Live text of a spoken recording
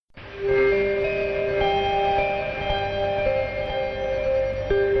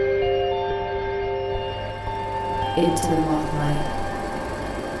into the moth light.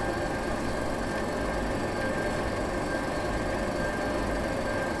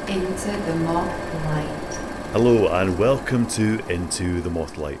 Into the moth light. Hello and welcome to Into the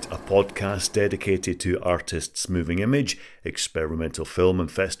Mothlight, a podcast dedicated to artists' moving image, experimental film and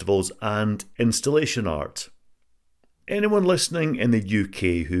festivals, and installation art. Anyone listening in the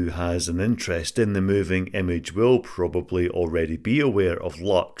UK who has an interest in the moving image will probably already be aware of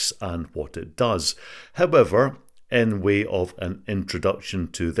Lux and what it does. However, in way of an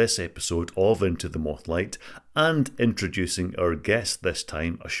introduction to this episode of Into the Mothlight and introducing our guest this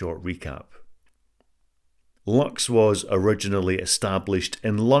time, a short recap. Lux was originally established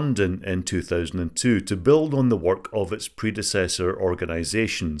in London in 2002 to build on the work of its predecessor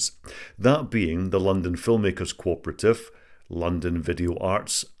organisations, that being the London Filmmakers Cooperative, London Video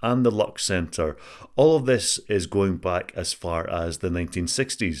Arts and the Lux Centre. All of this is going back as far as the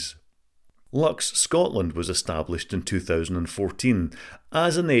 1960s. Lux Scotland was established in 2014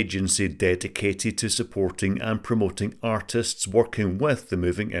 as an agency dedicated to supporting and promoting artists working with the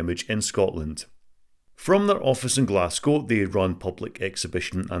moving image in Scotland. From their office in Glasgow, they run public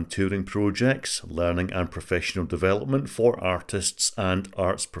exhibition and touring projects, learning and professional development for artists and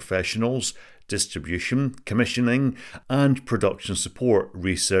arts professionals, distribution, commissioning and production support,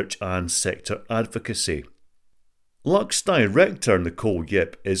 research and sector advocacy. Lux director Nicole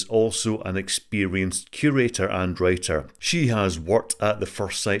is also an experienced curator and writer. She has worked at the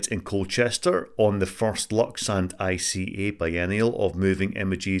First Site in Colchester on the first Lux and ICA biennial of moving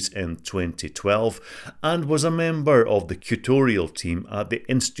images in 2012 and was a member of the curatorial team at the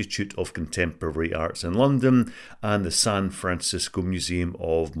Institute of Contemporary Arts in London and the San Francisco Museum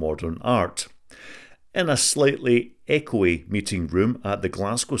of Modern Art. In a slightly echoey meeting room at the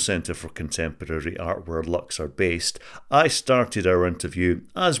Glasgow Centre for Contemporary Art where Lux are based, I started our interview,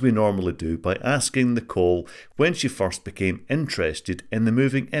 as we normally do, by asking Nicole when she first became interested in the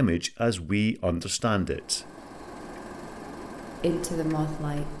moving image as we understand it. Into the moth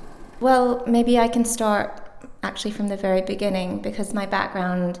light. Well, maybe I can start actually from the very beginning because my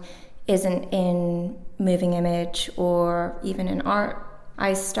background isn't in moving image or even in art.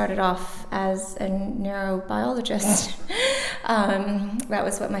 I started off as a neurobiologist. That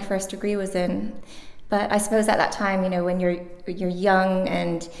was what my first degree was in. But I suppose at that time, when you're young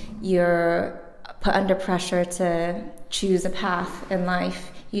and you're put under pressure to choose a path in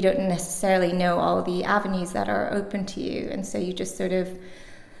life, you don't necessarily know all the avenues that are open to you. And so you just sort of,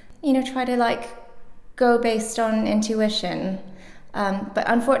 try to go based on intuition. But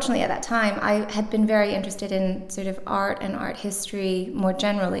unfortunately at that time, I had been very interested in sort of art and art history more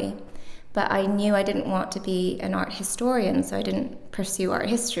generally, but I knew I didn't want to be an art historian, so I didn't pursue art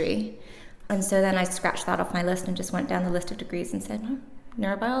history. And so then I scratched that off my list and just went down the list of degrees and said,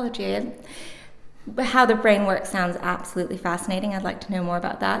 neurobiology. But how the brain works sounds absolutely fascinating. I'd like to know more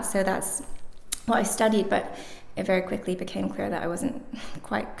about that. So that's what I studied, but it very quickly became clear that I wasn't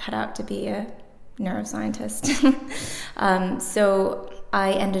quite cut out to be a neuroscientist. So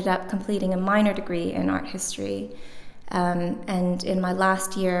I ended up completing a minor degree in art history. And in my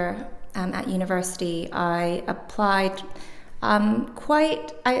last year at university, I applied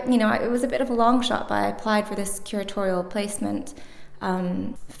it was a bit of a long shot, but I applied for this curatorial placement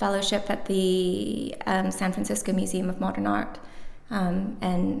fellowship at the San Francisco Museum of Modern Art.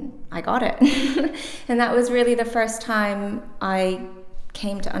 And I got it. And that was really the first time I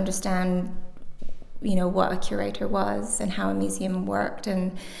came to understand what a curator was and how a museum worked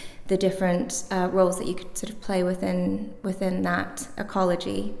and the different roles that you could sort of play within that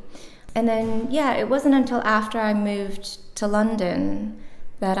ecology. And then, it wasn't until after I moved to London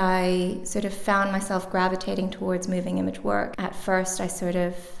that I sort of found myself gravitating towards moving image work. At first, I sort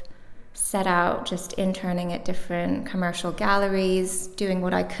of set out just interning at different commercial galleries, doing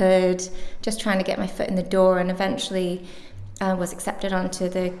what I could, just trying to get my foot in the door, and eventually was accepted onto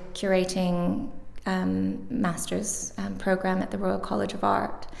the curating master's program at the Royal College of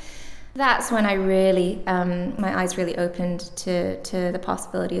Art. That's when I really, my eyes really opened to the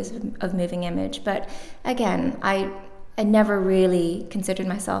possibilities of moving image. But again, I never really considered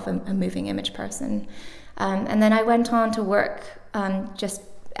myself a moving image person. And then I went on to work just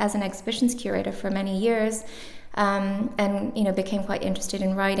as an exhibitions curator for many years, and became quite interested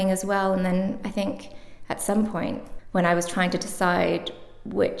in writing as well. And then I think at some point when I was trying to decide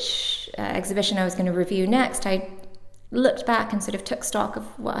which exhibition I was going to review next, I looked back and sort of took stock of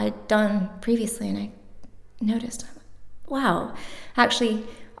what I'd done previously, and I noticed, wow, actually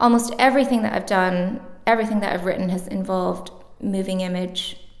almost everything that I've done, everything that I've written has involved moving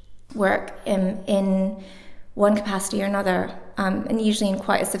image work in one capacity or another, and usually in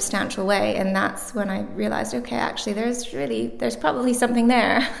quite a substantial way. And that's when I realized, okay, actually there's probably something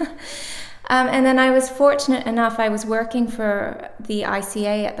there. And then I was fortunate enough, I was working for the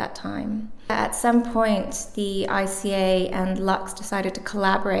ICA at that time. At some point, the ICA and Lux decided to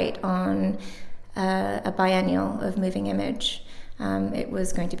collaborate on a biennial of moving image. It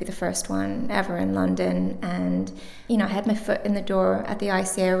was going to be the first one ever in London, and I had my foot in the door at the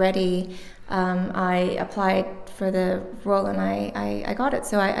ICA already. I applied for the role and I got it.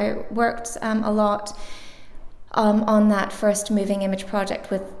 So I worked a lot on that first moving image project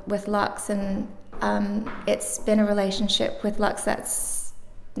with Lux, and it's been a relationship with Lux that's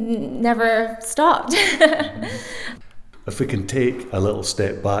never stopped. If we can take a little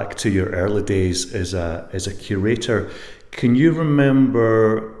step back to your early days as a curator, can you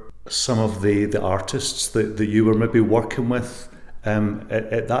remember some of the artists that you were maybe working with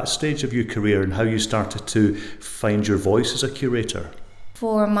at that stage of your career, and how you started to find your voice as a curator?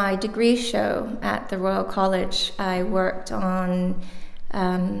 For my degree show at the Royal College, I worked on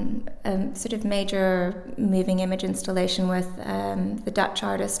a sort of major moving image installation with the Dutch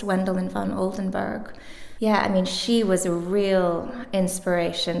artist Wendelin van Oldenburg. Yeah, I mean, she was a real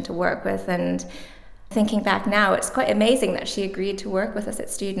inspiration to work with, and thinking back now, it's quite amazing that she agreed to work with us at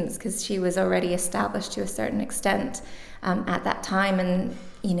Students, because she was already established to a certain extent at that time, and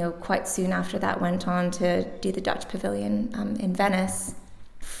quite soon after that went on to do the Dutch Pavilion in Venice.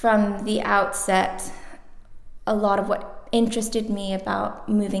 From the outset, a lot of what interested me about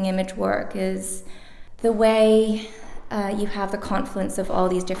moving image work is the way you have the confluence of all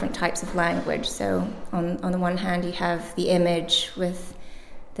these different types of language. So on the one hand, you have the image with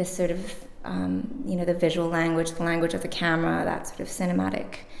this sort of the visual language, the language of the camera, that sort of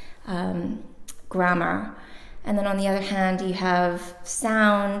cinematic grammar. And then on the other hand, you have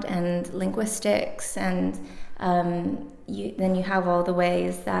sound and linguistics, and then you have all the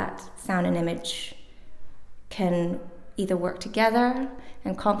ways that sound and image can either work together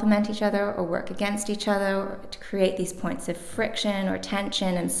and complement each other, or work against each other, or to create these points of friction or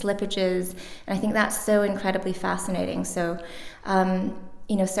tension and slippages. And I think that's so incredibly fascinating. So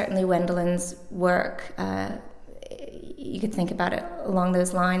certainly Wendelin's work, you could think about it along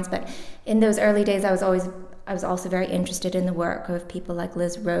those lines. But in those early days, I was also very interested in the work of people like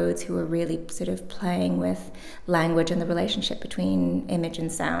Liz Rhodes, who were really sort of playing with language and the relationship between image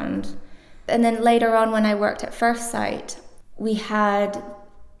and sound. And then later on, when I worked at First Sight, we had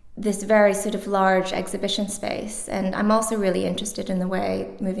this very sort of large exhibition space. And I'm also really interested in the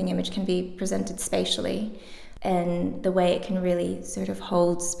way moving image can be presented spatially, and the way it can really sort of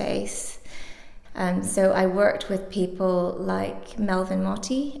hold space. So I worked with people like Melvin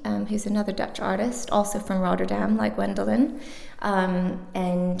Motti, who's another Dutch artist, also from Rotterdam, like Wendelin.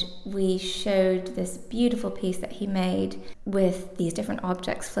 And we showed this beautiful piece that he made with these different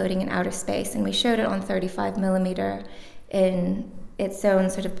objects floating in outer space. And we showed it on 35mm in its own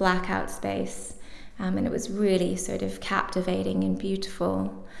sort of blackout space. And it was really sort of captivating and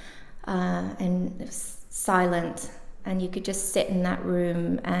beautiful. And it was silent, and you could just sit in that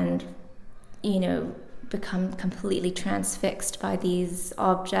room and become completely transfixed by these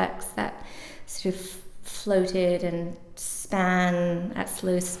objects that sort of floated and span at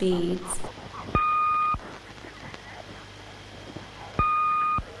slow speeds.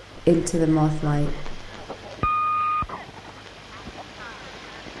 Into the moth light.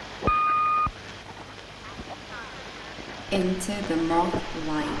 Into the moth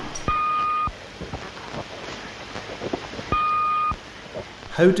light.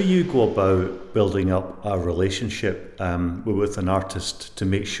 How do you go about building up a relationship with an artist to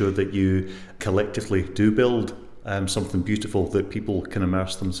make sure that you collectively do build something beautiful that people can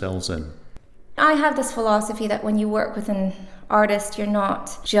immerse themselves in? I have this philosophy that when you work with an artist, you're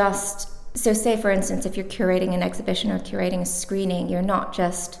not just... So say, for instance, if you're curating an exhibition or curating a screening, you're not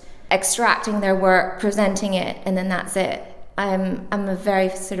just extracting their work, presenting it, and then that's it. I'm a very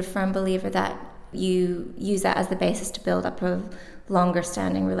sort of firm believer that you use that as the basis to build up a longer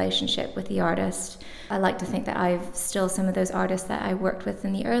standing relationship with the artist. I like to think that I've still some of those artists that I worked with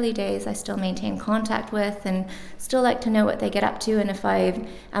in the early days, I still maintain contact with and still like to know what they get up to. And if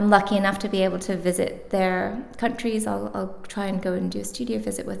I'm lucky enough to be able to visit their countries, I'll try and go and do a studio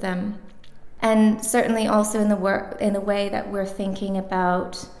visit with them. And certainly also in the way that we're thinking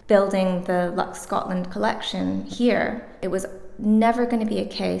about building the Lux Scotland collection here, it was never going to be a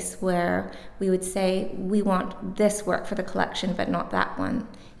case where we would say we want this work for the collection but not that one.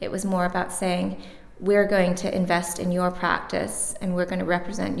 It was more about saying we're going to invest in your practice and we're going to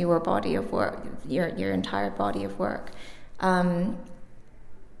represent your body of work, your entire body of work.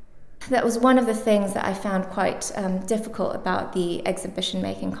 that was one of the things that I found quite difficult about the exhibition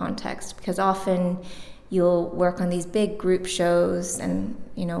making context, because often you'll work on these big group shows, and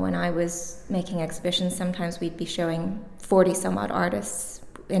when I was making exhibitions, sometimes we'd be showing 40 some odd artists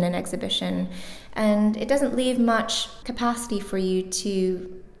in an exhibition, and it doesn't leave much capacity for you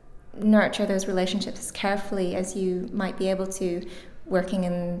to nurture those relationships as carefully as you might be able to working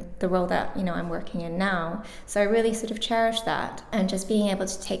in the role that I'm working in now. So I really sort of cherish that, and just being able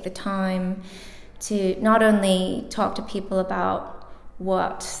to take the time to not only talk to people about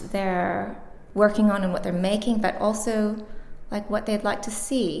what they're working on and what they're making, but also like what they'd like to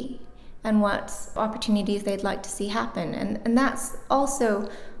see and what opportunities they'd like to see happen. And that's also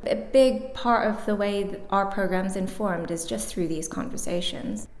a big part of the way that our program's informed, is just through these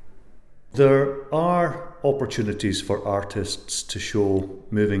conversations. There are opportunities for artists to show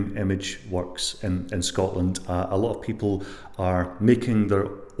moving image works in Scotland. A lot of people are making their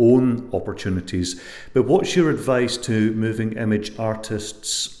own opportunities. But what's your advice to moving image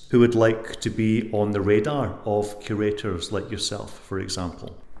artists who would like to be on the radar of curators like yourself, for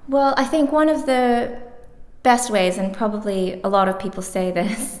example? Well, I think one of the best ways, and probably a lot of people say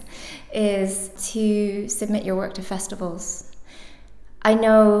this, is to submit your work to festivals. I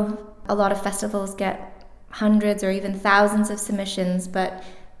know a lot of festivals get hundreds or even thousands of submissions, but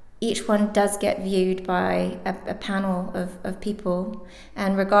each one does get viewed by a panel of people,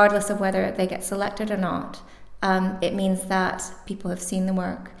 and regardless of whether they get selected or not, it means that people have seen the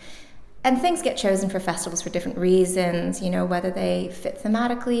work. And things get chosen for festivals for different reasons, whether they fit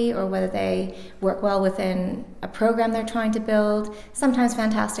thematically or whether they work well within a program they're trying to build. Sometimes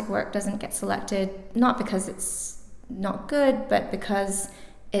fantastic work doesn't get selected, not because it's not good, but because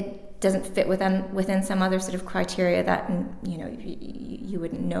it doesn't fit within some other sort of criteria that you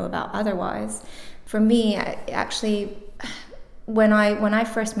wouldn't know about otherwise. For me, actually, when I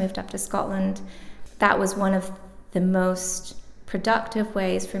first moved up to Scotland, that was one of the most productive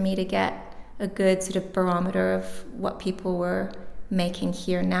ways for me to get a good sort of barometer of what people were making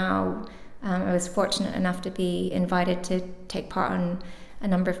here now. I was fortunate enough to be invited to take part on a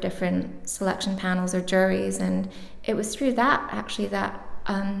number of different selection panels or juries, and it was through that actually that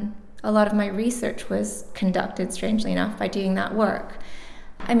a lot of my research was conducted, strangely enough, by doing that work.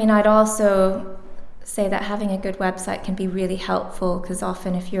 I mean, I'd also say that having a good website can be really helpful, because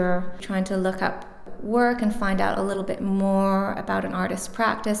often if you're trying to look up work and find out a little bit more about an artist's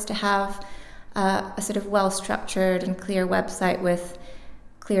practice, to have a sort of well-structured and clear website with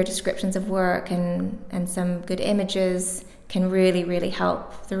clear descriptions of work and some good images can really, really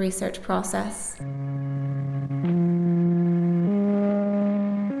help the research process.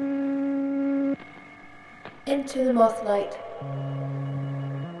 Into the Mothlight.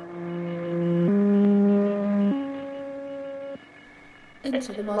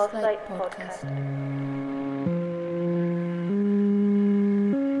 Into the Mothlight podcast.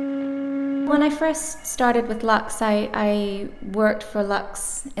 When I first started with Lux, I worked for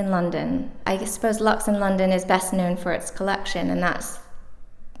Lux in London. I suppose Lux in London is best known for its collection, and that's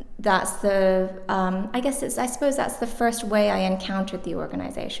the I suppose that's the first way I encountered the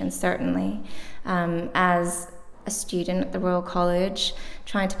organisation, certainly, as a student at the Royal College,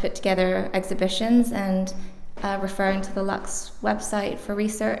 trying to put together exhibitions and referring to the Lux website for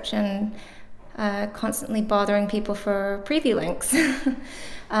research and constantly bothering people for preview links.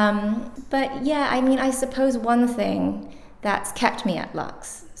 But yeah, I mean, I suppose one thing that's kept me at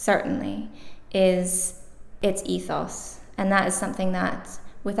Lux, certainly, is its ethos. And that is something that,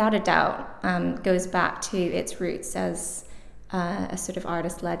 without a doubt, goes back to its roots as a sort of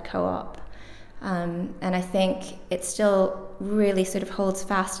artist-led co-op. And I think it still really sort of holds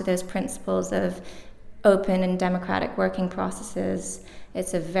fast to those principles of open and democratic working processes.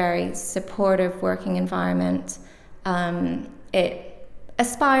 It's a very supportive working environment. It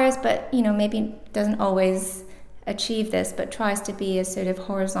aspires, but maybe doesn't always achieve this, but tries to be as sort of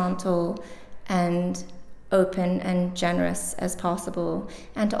horizontal and open and generous as possible,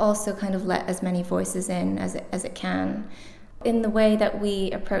 and to also kind of let as many voices in as it can. In the way that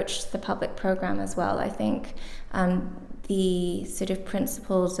we approach the public program as well, I think the sort of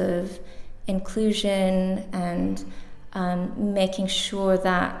principles of inclusion and making sure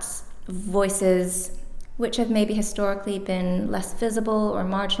that voices which have maybe historically been less visible or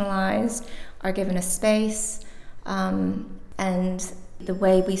marginalized are given a space, and the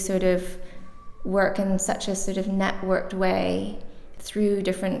way we sort of work in such a sort of networked way through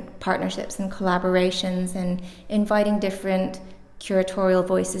different partnerships and collaborations, and inviting different curatorial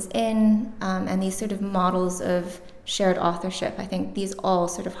voices in, and these sort of models of shared authorship. I think these all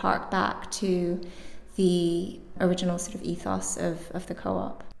sort of hark back to the original sort of ethos of the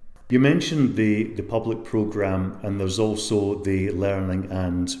co-op. You mentioned the public programme, and there's also the learning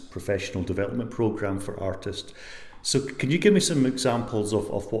and professional development programme for artists. So can you give me some examples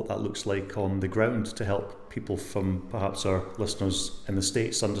of what that looks like on the ground to help people from perhaps our listeners in the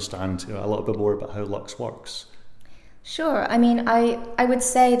States understand a little bit more about how Lux works? Sure. I mean, I would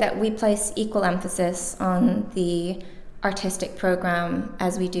say that we place equal emphasis on the artistic program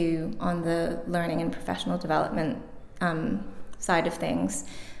as we do on the learning and professional development side of things.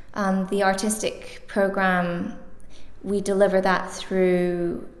 The artistic program, we deliver that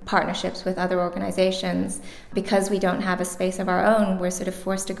through partnerships with other organizations. Because we don't have a space of our own, we're sort of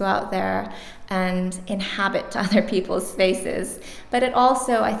forced to go out there and inhabit other people's spaces. But it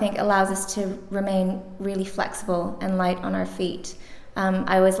also, I think, allows us to remain really flexible and light on our feet.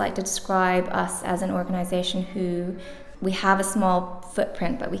 I always like to describe us as an organization who we have a small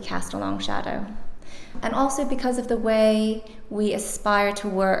footprint, but we cast a long shadow. And also because of the way we aspire to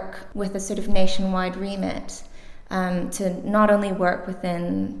work with a sort of nationwide remit, to not only work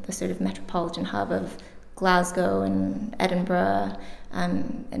within the sort of metropolitan hub of Glasgow and Edinburgh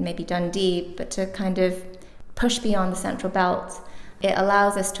and maybe Dundee, but to kind of push beyond the central belt. It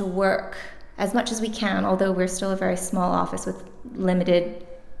allows us to work as much as we can, although we're still a very small office with limited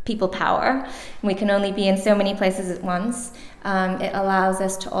people power, and we can only be in so many places at once. It allows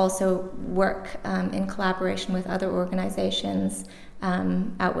us to also work in collaboration with other organizations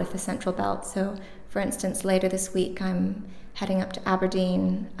out with the Central Belt. So, for instance, later this week I'm heading up to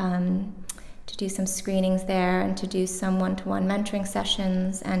Aberdeen to do some screenings there and to do some one-to-one mentoring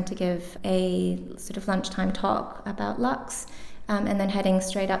sessions and to give a sort of lunchtime talk about Lux, and then heading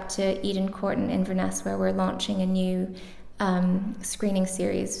straight up to Eden Court in Inverness, where we're launching a new screening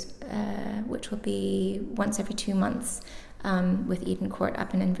series, which will be once every 2 months with Eden Court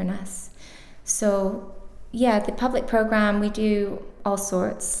up in Inverness. So, yeah, the public program, we do all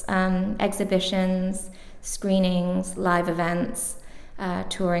sorts, exhibitions, screenings, live events,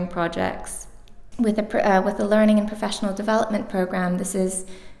 touring projects. With the learning and professional development program, this is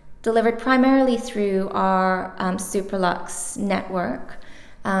delivered primarily through our Superlux network.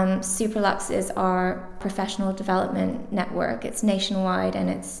 Superlux is our professional development network. It's nationwide and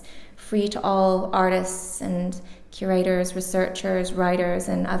it's free to all artists and curators, researchers, writers,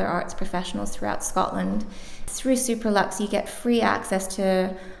 and other arts professionals throughout Scotland. Through Superlux, you get free access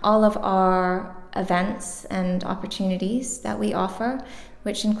to all of our events and opportunities that we offer,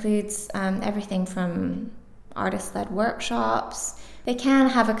 which includes everything from artist-led workshops. They can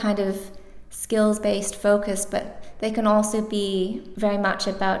have a kind of skills-based focus, but they can also be very much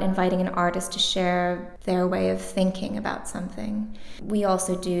about inviting an artist to share their way of thinking about something. We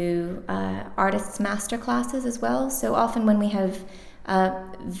also do artists' masterclasses as well. So often when we have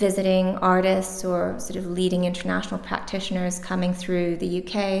visiting artists or sort of leading international practitioners coming through the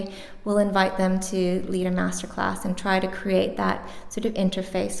UK, we'll invite them to lead a masterclass and try to create that sort of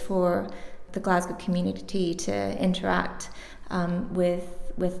interface for the Glasgow community to interact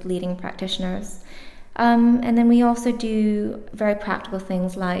with leading practitioners. And then we also do very practical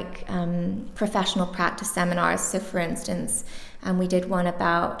things like professional practice seminars. So for instance, we did one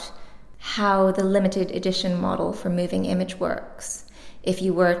about how the limited edition model for moving image works. If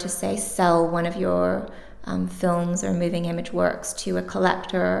you were to, say, sell one of your films or moving image works to a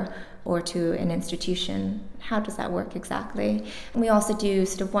collector or to an institution, how does that work exactly? We also do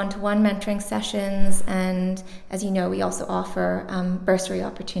sort of one-to-one mentoring sessions, and as you know, we also offer bursary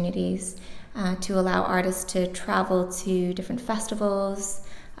opportunities to allow artists to travel to different festivals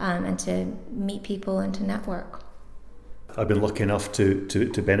and to meet people and to network. I've been lucky enough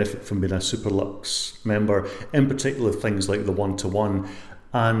to benefit from being a Superlux member, in particular things like the one-to-one.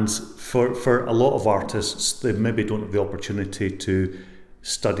 And for a lot of artists, they maybe don't have the opportunity to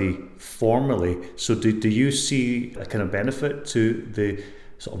study formally. So do you see a kind of benefit to the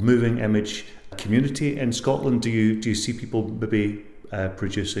sort of moving image community in Scotland? Do you see people maybe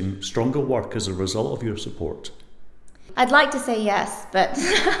producing stronger work as a result of your support? I'd like to say yes, but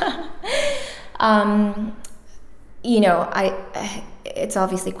it's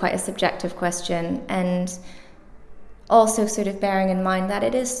obviously quite a subjective question, and also sort of bearing in mind that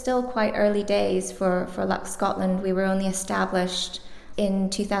it is still quite early days for Lux Scotland. We were only established in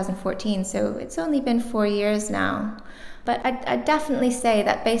 2014, so it's only been 4 years now. But I'd definitely say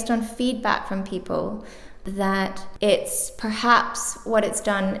that based on feedback from people, that it's perhaps what it's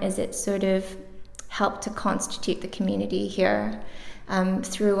done is it sort of helped to constitute the community here.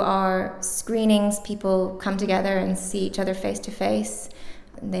 Through our screenings, people come together and see each other face to face.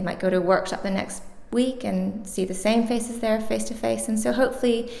 They might go to a workshop the next week and see the same faces there face to face. And so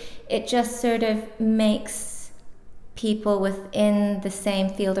hopefully it just sort of makes people within the same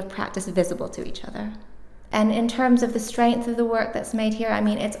field of practice visible to each other. And in terms of the strength of the work that's made here, I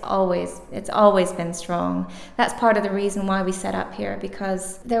mean, it's always been strong. That's part of the reason why we set up here,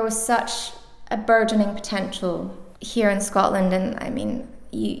 because there was such a burgeoning potential here in Scotland. And I mean,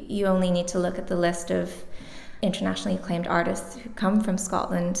 you only need to look at the list of internationally acclaimed artists who come from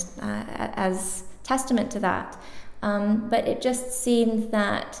Scotland as testament to that. But it just seemed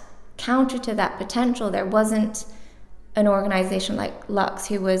that counter to that potential, there wasn't an organization like Lux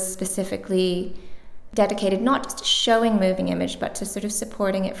who was specifically dedicated not just to showing moving image, but to sort of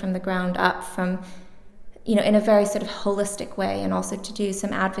supporting it from the ground up, from, you know, in a very sort of holistic way, and also to do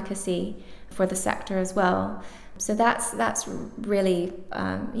some advocacy for the sector as well. So that's really,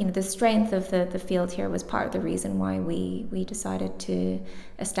 you know, the strength of the field here was part of the reason why we decided to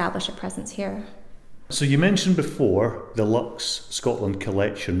establish a presence here. So you mentioned before the Lux Scotland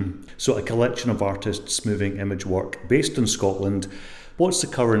collection, so a collection of artists' moving image work based in Scotland. What's the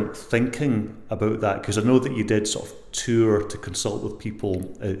current thinking about that? Because I know that you did sort of tour to consult with people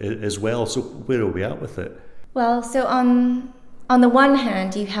as well. So where are we at with it? Well, so on the one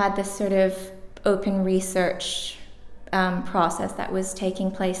hand, you had this sort of open research process that was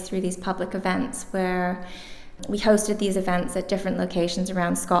taking place through these public events, where we hosted these events at different locations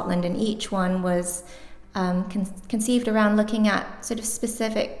around Scotland, and each one was conceived around looking at sort of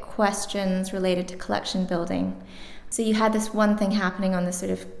specific questions related to collection building. So you had this one thing happening on this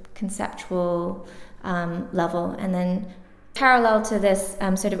sort of conceptual level, and then parallel to this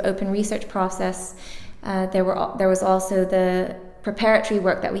sort of open research process, there was also the preparatory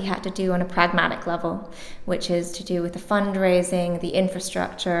work that we had to do on a pragmatic level, which is to do with the fundraising, the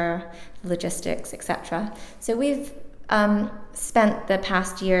infrastructure, the logistics, etc. So we've spent the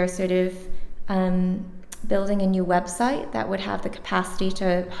past year sort of building a new website that would have the capacity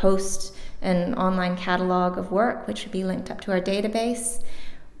to host an online catalogue of work, which would be linked up to our database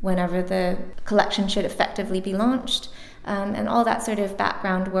whenever the collection should effectively be launched. And all that sort of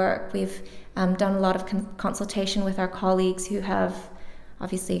background work. We've done a lot of consultation with our colleagues who have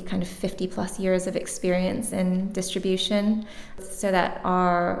obviously kind of 50 plus years of experience in distribution, so that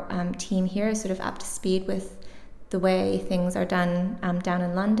our team here is sort of up to speed with the way things are done down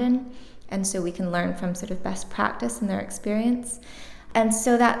in London, and so we can learn from sort of best practice and their experience. And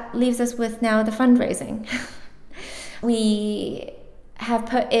so that leaves us with now the fundraising. We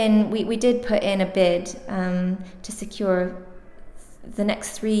did put in a bid to secure the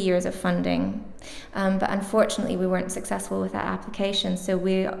next 3 years of funding, but unfortunately we weren't successful with that application. So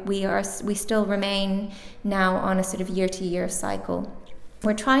we still remain now on a sort of year-to-year cycle.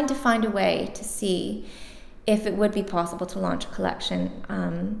 We're trying to find a way to see if it would be possible to launch a collection,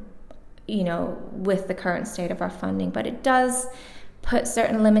 with the current state of our funding, but it does put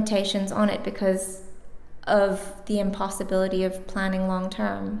certain limitations on it because of the impossibility of planning long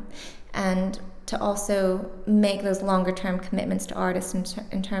term, and to also make those longer term commitments to artists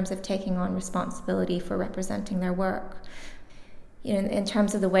in terms of taking on responsibility for representing their work. In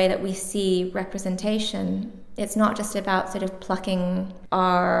terms of the way that we see representation, it's not just about sort of plucking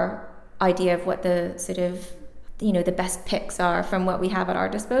our idea of what the sort of the best picks are from what we have at our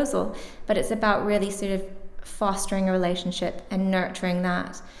disposal, but it's about really sort of fostering a relationship and nurturing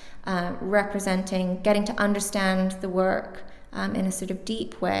that, representing, getting to understand the work in a sort of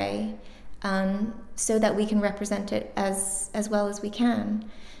deep way, so that we can represent it as well as we can.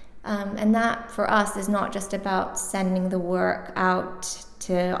 And that for us is not just about sending the work out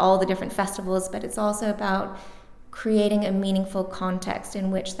to all the different festivals, but it's also about creating a meaningful context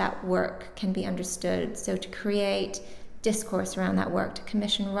in which that work can be understood. So to create discourse around that work, to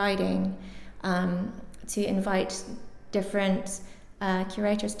commission writing, to invite different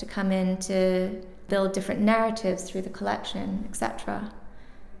curators to come in to build different narratives through the collection, etc.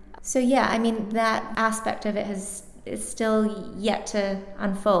 So that aspect of it is still yet to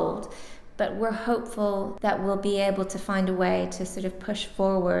unfold, but we're hopeful that we'll be able to find a way to sort of push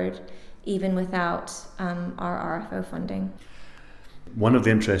forward even without our RFO funding. One of the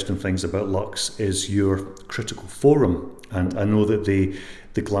interesting things about Lux is your critical forum, and I know that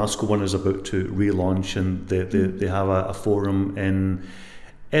the Glasgow one is about to relaunch, and they have a forum in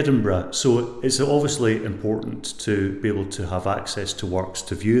Edinburgh. So it's obviously important to be able to have access to works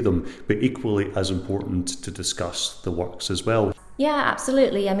to view them, but equally as important to discuss the works as well. Yeah,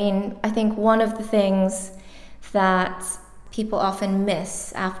 absolutely. I think one of the things that people often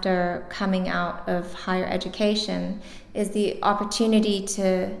miss after coming out of higher education is the opportunity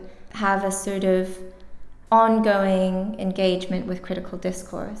to have a sort of ongoing engagement with critical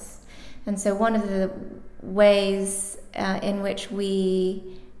discourse. And so one of the ways in which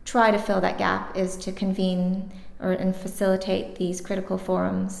we try to fill that gap is to convene and facilitate these critical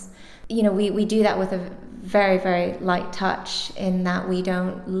forums. We do that with a very, very light touch, in that we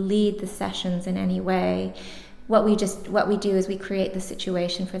don't lead the sessions in any way. What we do is we create the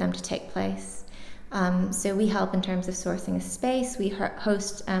situation for them to take place. So we help in terms of sourcing a space. We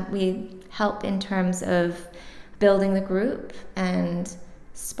help in terms of building the group and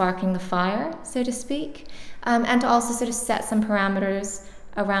sparking the fire, so to speak, and to also sort of set some parameters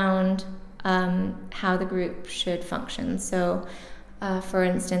around how the group should function. So, for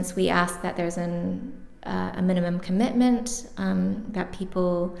instance, we ask that there's a minimum commitment, that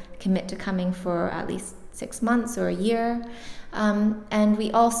people commit to coming for at least 6 months or a year, and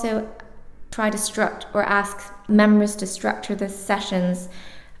we also try to ask members to structure the sessions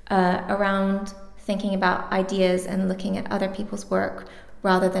around thinking about ideas and looking at other people's work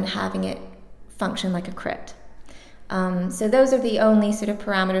rather than having it function like a crit. So those are the only sort of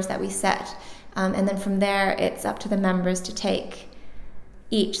parameters that we set. And then from there, it's up to the members to take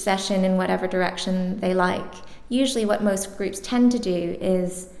each session in whatever direction they like. Usually what most groups tend to do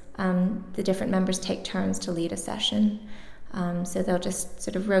is the different members take turns to lead a session. So they'll just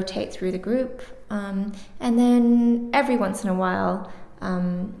sort of rotate through the group. And then every once in a while,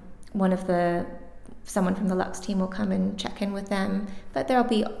 someone from the Lux team will come and check in with them. But there'll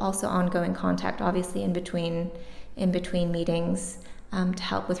be also ongoing contact, obviously, in between meetings, to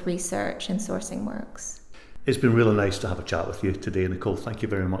help with research and sourcing works. It's been really nice to have a chat with you today, Nicole. Thank you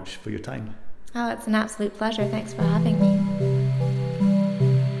very much for your time. Oh, it's an absolute pleasure. Thanks for having me.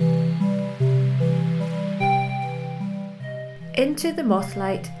 Into the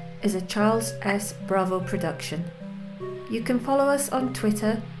Mothlight is a Charles S. Bravo production. You can follow us on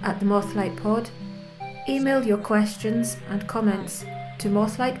Twitter at the Mothlight Pod, email your questions and comments to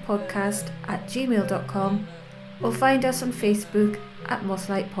mothlightpodcast@gmail.com, or find us on Facebook at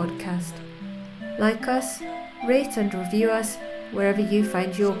Mothlight Podcast. Like us, rate and review us wherever you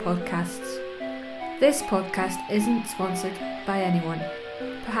find your podcasts. This podcast isn't sponsored by anyone.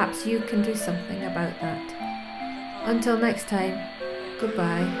 Perhaps you can do something about that. Until next time,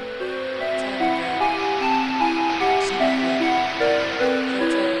 goodbye.